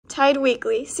Tide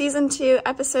Weekly, Season 2,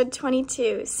 Episode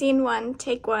 22, Scene 1,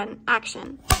 Take 1,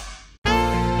 Action.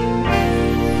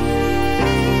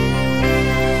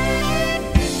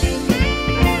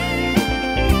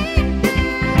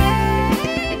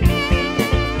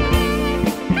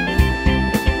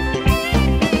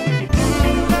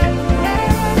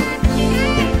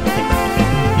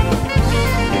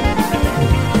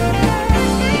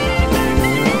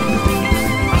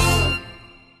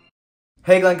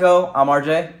 Hey Glencoe, I'm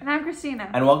RJ. And I'm Christina.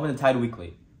 And welcome to Tide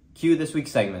Weekly. Cue this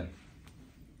week's segment.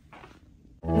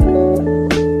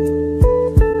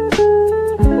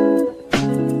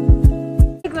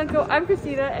 Hey Glencoe, I'm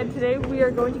Christina, and today we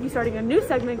are going to be starting a new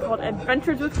segment called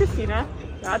Adventures with Christina.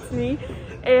 That's me.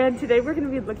 And today we're going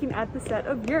to be looking at the set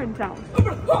of Urinetown.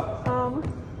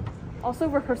 Also,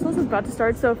 rehearsal is about to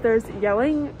start, so if there's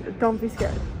yelling, don't be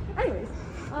scared. Anyways,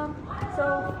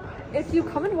 so if you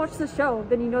come and watch the show,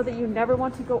 then you know that you never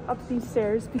want to go up these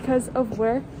stairs because of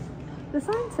where the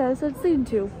sign says it's leading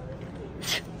to.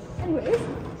 Anyways,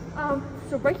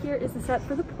 so right here is the set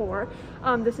for the poor.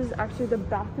 This is actually the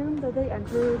bathroom that they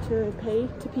enter to pay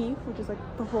to pee, which is like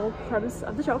the whole premise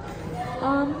of the show.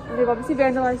 And they've obviously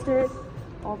vandalized it,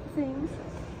 all the things.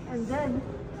 And then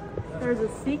there's a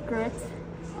secret.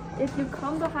 If you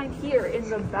come behind here in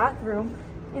the bathroom,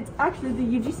 it's actually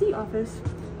the UGC office.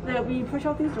 That we push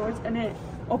out these doors and it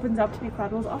opens up to be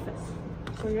Cladwell's office.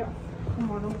 So yeah,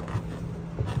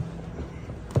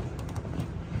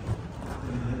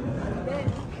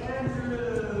 then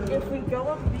if we go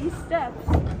up these steps,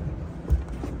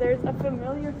 there's a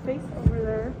familiar face over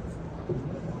there.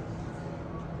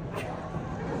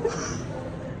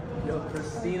 Yo,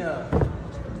 Christina,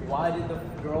 why did the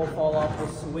girl fall off the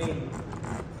swing?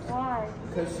 Why?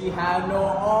 Because she had no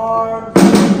arms.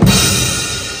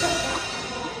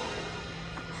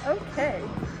 Okay.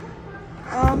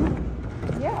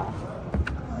 Yeah.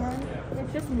 Then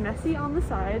it's just messy on the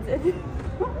sides. We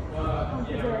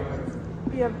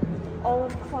have all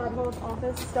of Cladwell's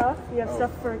office stuff. We have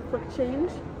stuff for a quick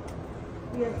change.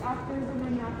 We have actors in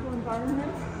their natural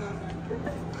environment.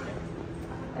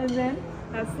 And then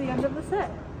that's the end of the set.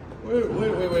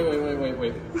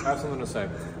 Wait. I have something to say.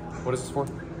 What is this for?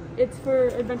 It's for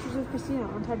Adventures with Christina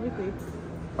on Tide Weekly.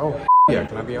 Oh, yeah,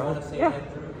 can I be on? Yeah.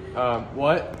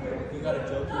 What? You got a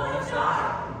joke you want to say?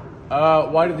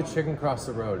 Why did the chicken cross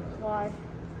the road? Why?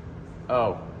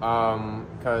 Oh,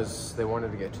 because they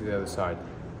wanted to get to the other side.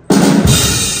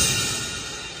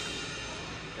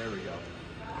 There we go.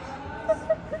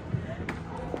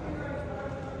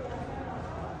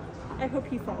 I hope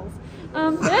he falls.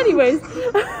 But anyways,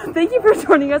 thank you for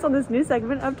joining us on this new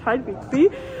segment of Tide Weekly.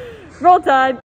 Roll Tide!